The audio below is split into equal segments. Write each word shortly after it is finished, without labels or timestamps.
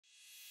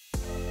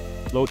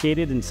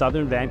Located in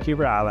Southern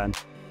Vancouver Island,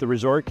 the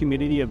resort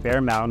community of Bear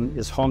Mountain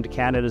is home to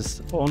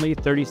Canada's only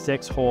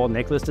 36-hole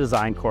Nicklaus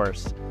Design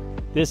course.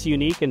 This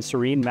unique and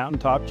serene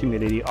mountaintop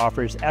community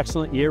offers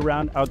excellent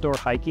year-round outdoor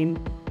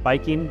hiking,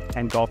 biking,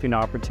 and golfing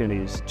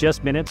opportunities,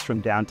 just minutes from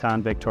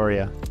downtown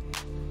Victoria.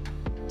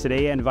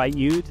 Today, I invite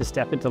you to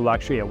step into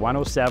luxury at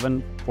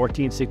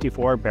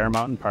 107-1464 Bear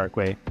Mountain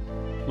Parkway.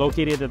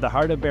 Located at the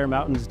heart of Bear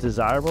Mountain's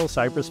desirable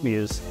Cypress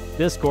Mews,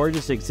 this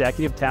gorgeous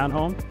executive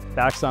townhome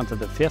backs onto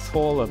the 5th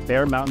hole of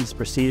Bear Mountain's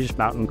prestigious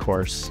mountain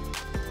course.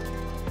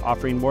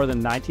 Offering more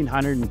than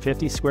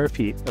 1,950 square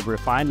feet of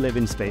refined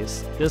living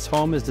space, this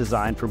home is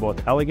designed for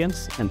both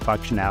elegance and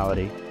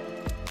functionality.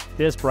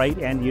 This bright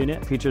end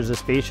unit features a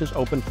spacious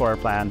open floor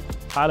plan,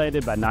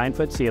 highlighted by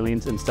 9-foot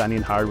ceilings and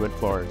stunning hardwood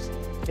floors.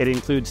 It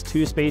includes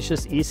 2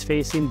 spacious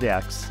east-facing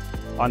decks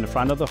on the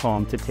front of the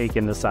home to take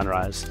in the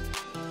sunrise.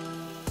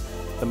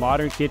 The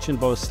modern kitchen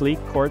boasts sleek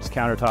quartz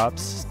countertops,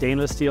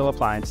 stainless steel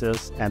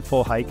appliances, and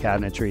full-height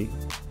cabinetry.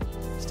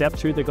 Step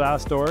through the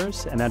glass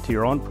doors and enter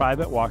your own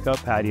private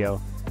walkout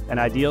patio, an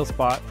ideal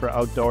spot for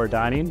outdoor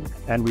dining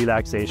and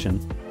relaxation.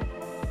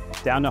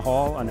 Down the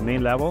hall on the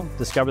main level,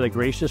 discover the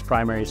gracious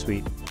primary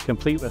suite,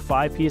 complete with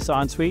 5-piece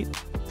ensuite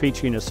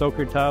featuring a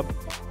soaker tub,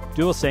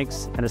 dual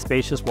sinks, and a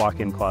spacious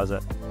walk-in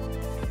closet.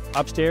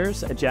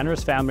 Upstairs, a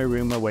generous family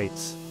room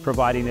awaits,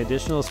 providing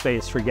additional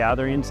space for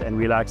gatherings and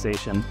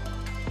relaxation.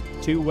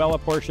 2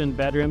 well-apportioned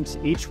bedrooms,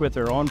 each with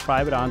their own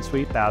private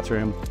ensuite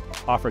bathroom,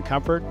 offer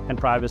comfort and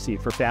privacy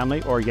for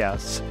family or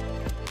guests.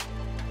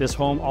 This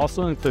home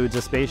also includes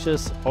a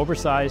spacious,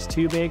 oversized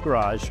 2-bay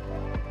garage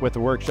with a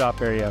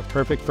workshop area,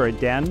 perfect for a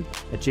den,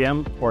 a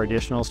gym, or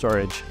additional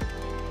storage.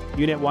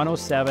 Unit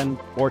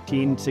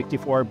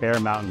 107-1464 Bear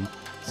Mountain.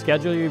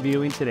 Schedule your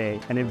viewing today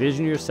and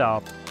envision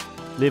yourself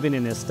living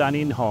in a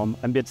stunning home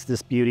amidst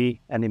this beauty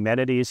and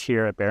amenities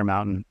here at Bear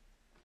Mountain.